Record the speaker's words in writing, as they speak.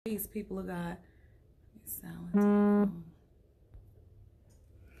Peace, people of God. Silence.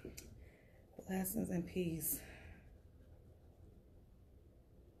 Blessings and peace.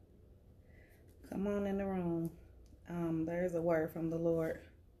 Come on in the room. There's a word from the Lord.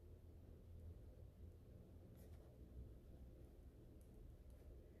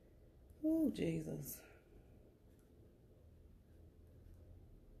 Oh, Jesus.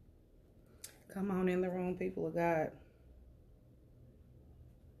 Come on in the room, people of God.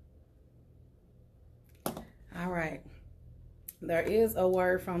 All right. There is a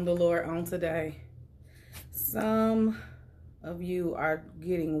word from the Lord on today. Some of you are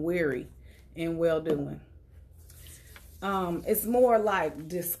getting weary in well-doing. It's more like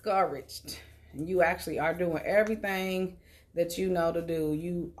discouraged. You actually are doing everything that you know to do.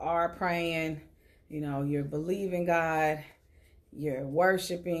 You are praying, you're believing God, you're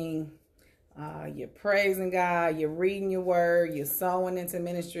worshiping, you're praising God, you're reading your word, you're sowing into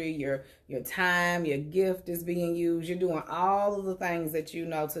ministry, your time, your gift is being used. You're doing all of the things that you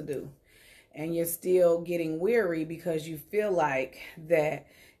know to do. And you're still getting weary because you feel like that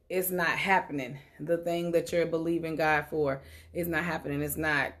it's not happening. The thing that you're believing God for is not happening. It's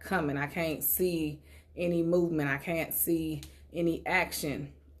not coming. I can't see any movement. I can't see any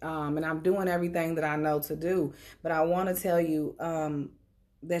action. And I'm doing everything that I know to do. But I want to tell you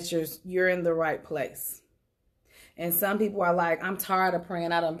that you're in the right place. And some people are like, I'm tired of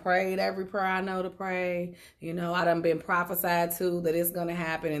praying. I done prayed every prayer I know to pray. I done been prophesied to that it's going to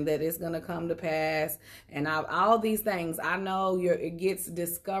happen and that it's going to come to pass. And all these things, I know it gets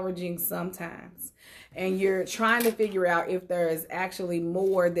discouraging sometimes. And you're trying to figure out if there is actually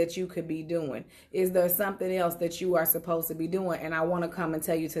more that you could be doing. Is there something else that you are supposed to be doing? And I want to come and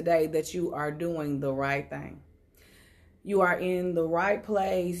tell you today that you are doing the right thing. You are in the right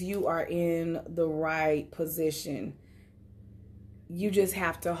place. You are in the right position. You just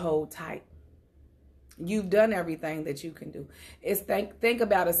have to hold tight. You've done everything that you can do. Think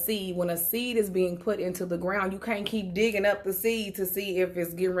about a seed. When a seed is being put into the ground, you can't keep digging up the seed to see if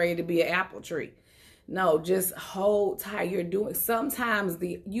it's getting ready to be an apple tree. No, just hold tight. You're doing sometimes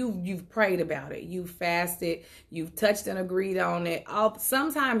you've prayed about it. You've fasted, you've touched and agreed on it.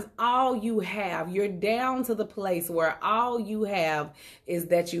 Sometimes all you have, you're down to the place where all you have is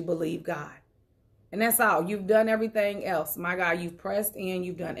that you believe God. And that's all. You've done everything else. My God, you've pressed in,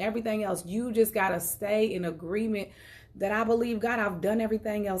 you've done everything else. You just got to stay in agreement that I believe God, I've done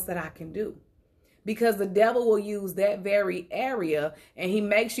everything else that I can do. Because the devil will use that very area and he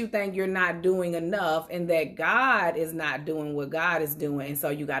makes you think you're not doing enough and that God is not doing what God is doing. And so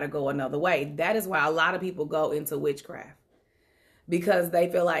you got to go another way. That is why a lot of people go into witchcraft. Because they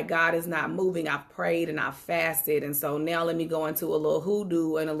feel like God is not moving. I've prayed and I've fasted. And so now let me go into a little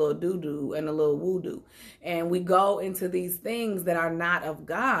hoodoo and a little doo-doo and a little voodoo. And we go into these things that are not of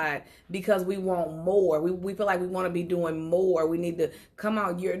God because we want more. We feel like we want to be doing more. We need to come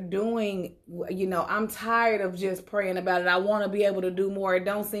on. You're doing, I'm tired of just praying about it. I want to be able to do more. It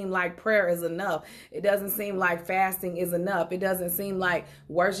don't seem like prayer is enough. It doesn't seem like fasting is enough. It doesn't seem like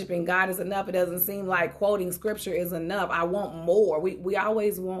worshiping God is enough. It doesn't seem like quoting scripture is enough. I want more. We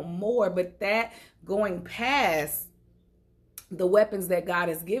always want more, but that going past the weapons that God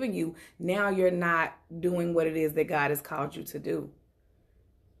has given you, now you're not doing what it is that God has called you to do.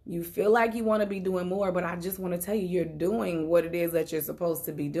 You feel like you want to be doing more, but I just want to tell you, you're doing what it is that you're supposed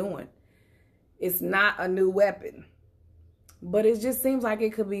to be doing. It's not a new weapon, but it just seems like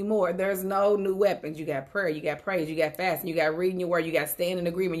it could be more. There's no new weapons. You got prayer, you got praise, you got fasting, you got reading your word, you got staying in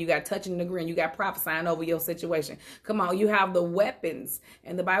agreement, you got touching and agreeing, you got prophesying over your situation. Come on, you have the weapons.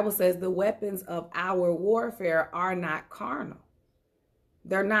 And the Bible says the weapons of our warfare are not carnal.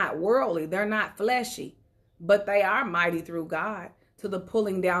 They're not worldly, they're not fleshy, but they are mighty through God to the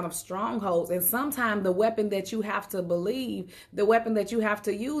pulling down of strongholds. And sometimes the weapon that you have to believe, the weapon that you have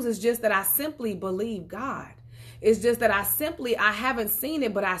to use is just that I simply believe God. It's just that I haven't seen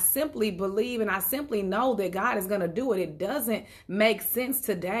it, but I simply believe and I simply know that God is going to do it. It doesn't make sense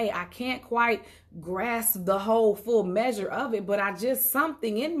today. I can't quite grasp the whole full measure of it, but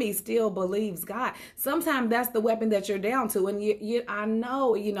something in me still believes God. Sometimes that's the weapon that you're down to. And I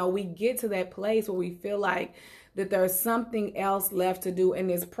know, we get to that place where we feel like that there's something else left to do in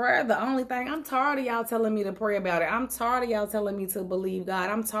this prayer. The only thing, I'm tired of y'all telling me to pray about it. I'm tired of y'all telling me to believe God.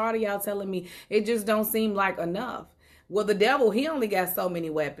 I'm tired of y'all telling me it just don't seem like enough. Well, the devil, he only got so many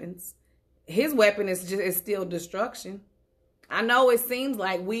weapons. His weapon is still destruction. I know it seems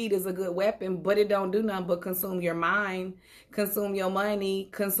like weed is a good weapon, but it don't do nothing but consume your mind, consume your money,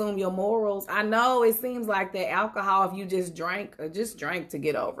 consume your morals. I know it seems like that alcohol, if you just drank to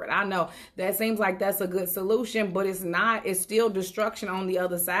get over it. I know that seems like that's a good solution, but it's not. It's still destruction on the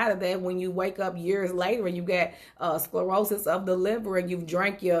other side of that. When you wake up years later and you got sclerosis of the liver and you've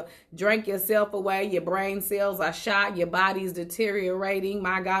drank yourself away, your brain cells are shot, your body's deteriorating,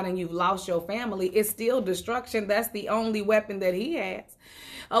 my God, and you've lost your family, it's still destruction. That's the only weapon that he has.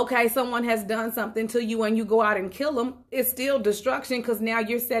 Okay, someone has done something to you and you go out and kill them. It's still destruction, because now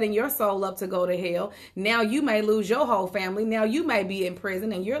you're setting your soul up to go to hell. Now you may lose your whole family. Now you may be in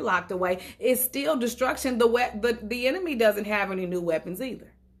prison and you're locked away. It's still destruction. The enemy doesn't have any new weapons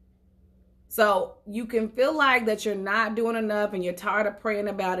either. So you can feel like that you're not doing enough and you're tired of praying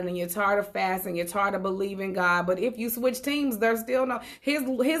about it and you're tired of fasting, you're tired of believing God. But if you switch teams, there's still no,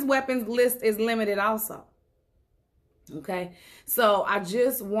 his weapons list is limited also. Okay, so I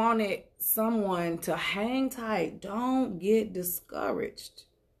just wanted someone to hang tight. Don't get discouraged.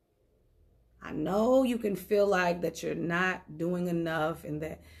 I know you can feel like that you're not doing enough and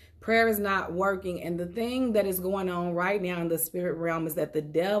that prayer is not working. And the thing that is going on right now in the spirit realm is that the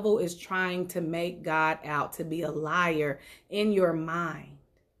devil is trying to make God out to be a liar in your mind.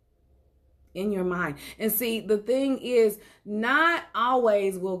 In your mind. And see, the thing is, not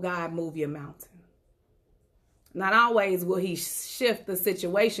always will God move your mountain. Not always will he shift the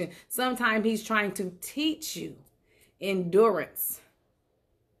situation. Sometimes he's trying to teach you endurance.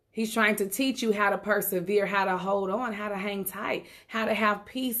 He's trying to teach you how to persevere, how to hold on, how to hang tight, how to have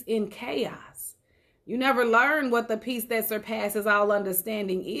peace in chaos. You never learn what the peace that surpasses all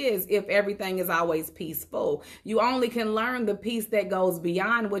understanding is if everything is always peaceful. You only can learn the peace that goes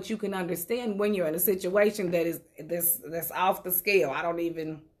beyond what you can understand when you're in a situation that is that's off the scale.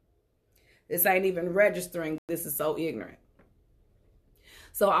 This ain't even registering. This is so ignorant.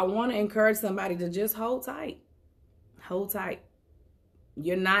 So I want to encourage somebody to just hold tight. Hold tight.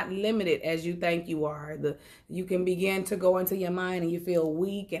 You're not limited as you think you are. You can begin to go into your mind and you feel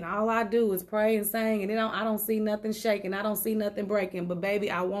weak, and all I do is pray and sing, and I don't see nothing shaking. I don't see nothing breaking. But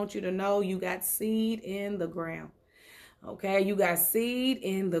baby, I want you to know you got seed in the ground. Okay, you got seed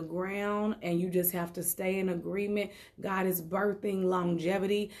in the ground, and you just have to stay in agreement. God is birthing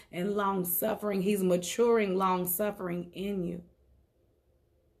longevity and long suffering. He's maturing long suffering in you.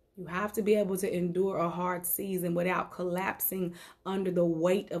 You have to be able to endure a hard season without collapsing under the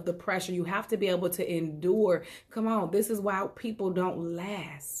weight of the pressure. You have to be able to endure. Come on, this is why people don't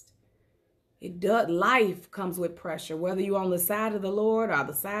last. Life comes with pressure, whether you're on the side of the Lord or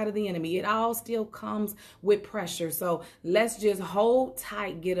the side of the enemy. It all still comes with pressure. So let's just hold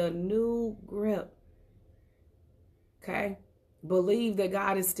tight, get a new grip. Okay? Believe that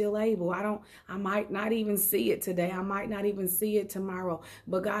God is still able. I might not even see it today. I might not even see it tomorrow.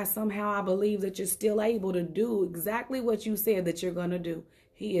 But God, somehow I believe that you're still able to do exactly what you said that you're going to do.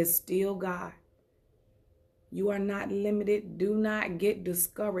 He is still God. You are not limited. Do not get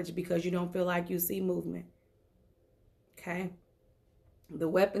discouraged because you don't feel like you see movement. Okay? The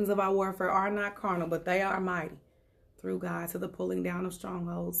weapons of our warfare are not carnal, but they are mighty through God to the pulling down of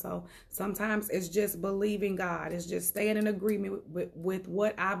strongholds. So sometimes it's just believing God. It's just staying in agreement with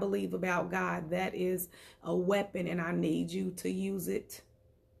what I believe about God. That is a weapon, and I need you to use it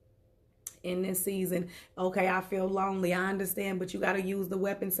in this season. Okay, I feel lonely. I understand, but you got to use the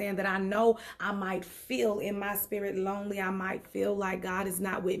weapon saying that I know I might feel in my spirit lonely. I might feel like God is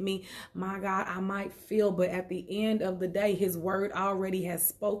not with me. My God, I might feel, but at the end of the day, his word already has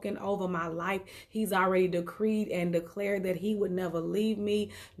spoken over my life. He's already decreed and declared that he would never leave me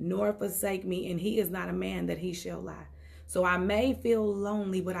nor forsake me, and he is not a man that he shall lie. So I may feel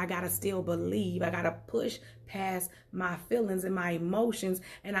lonely, but I got to still believe. I got to push past my feelings and my emotions,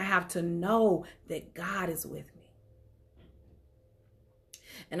 and I have to know that God is with me.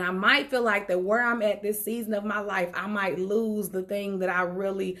 And I might feel like that where I'm at this season of my life, I might lose the thing that I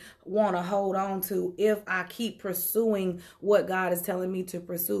really want to hold on to if I keep pursuing what God is telling me to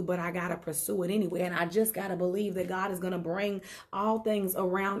pursue. But I got to pursue it anyway. And I just got to believe that God is going to bring all things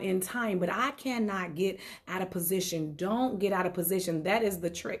around in time. But I cannot get out of position. Don't get out of position. That is the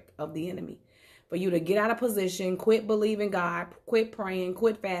trick of the enemy. For you to get out of position, quit believing God, quit praying,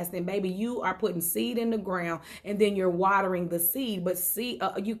 quit fasting. Baby, you are putting seed in the ground and then you're watering the seed. But see,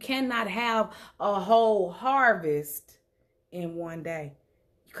 you cannot have a whole harvest in one day.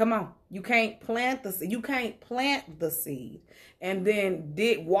 Come on. You can't plant the seed. You can't plant the seed and then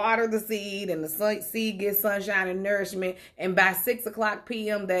water the seed, and the seed gets sunshine and nourishment. And by 6 o'clock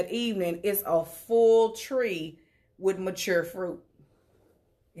p.m. that evening, it's a full tree with mature fruit.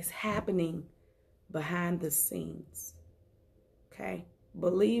 It's happening behind the scenes. Okay?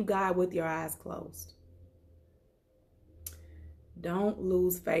 Believe God with your eyes closed. Don't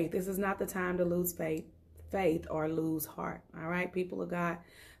lose faith. This is not the time to lose faith or lose heart. All right, people of God.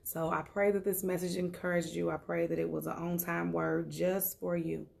 So I pray that this message encouraged you. I pray that it was an on-time word just for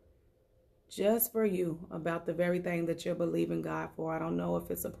you. Just for you, about the very thing that you're believing God for. I don't know if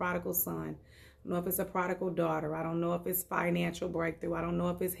it's a prodigal son. I don't know if it's a prodigal daughter. I don't know if it's financial breakthrough. I don't know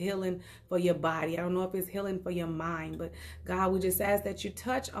if it's healing for your body. I don't know if it's healing for your mind. But God, we just ask that you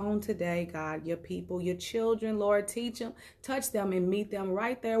touch on today, God, your people, your children, Lord, teach them, touch them and meet them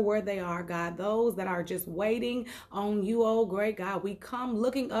right there where they are, God. Those that are just waiting on you, oh great God. We come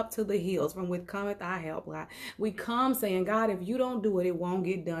looking up to the hills from which cometh our help, God. We come saying, God, if you don't do it, it won't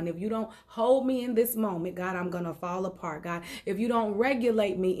get done. If you don't hold me in this moment, God, I'm going to fall apart, God. If you don't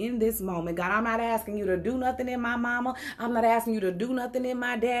regulate me in this moment, God, I'm not asking you to do nothing in my mama. I'm not asking you to do nothing in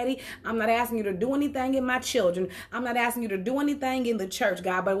my daddy. I'm not asking you to do anything in my children. I'm not asking you to do anything in the church,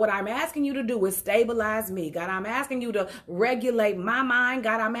 God. But what I'm asking you to do is stabilize me, God. I'm asking you to regulate my mind,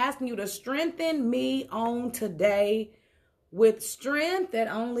 God. I'm asking you to strengthen me on today with strength that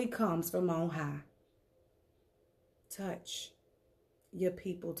only comes from on high. Touch your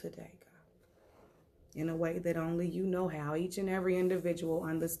people today, God, in a way that only you know how. Each and every individual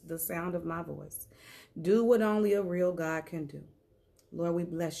under the sound of my voice. Do what only a real God can do. Lord, we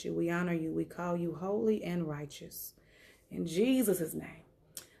bless you. We honor you. We call you holy and righteous. In Jesus' name.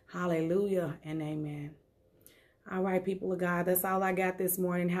 Hallelujah and amen. All right, people of God, that's all I got this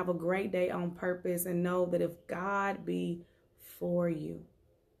morning. Have a great day on purpose, and know that if God be for you,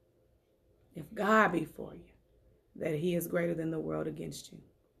 if God be for you, that he is greater than the world against you.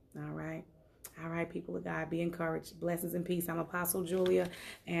 All right. All right, people of God, be encouraged. Blessings and peace. I'm Apostle Julia,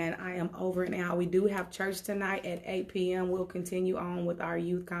 and I am over and out. We do have church tonight at 8 p.m. We'll continue on with our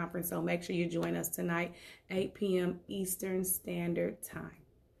youth conference, so make sure you join us tonight, 8 p.m. Eastern Standard Time.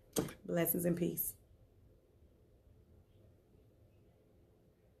 Blessings and peace.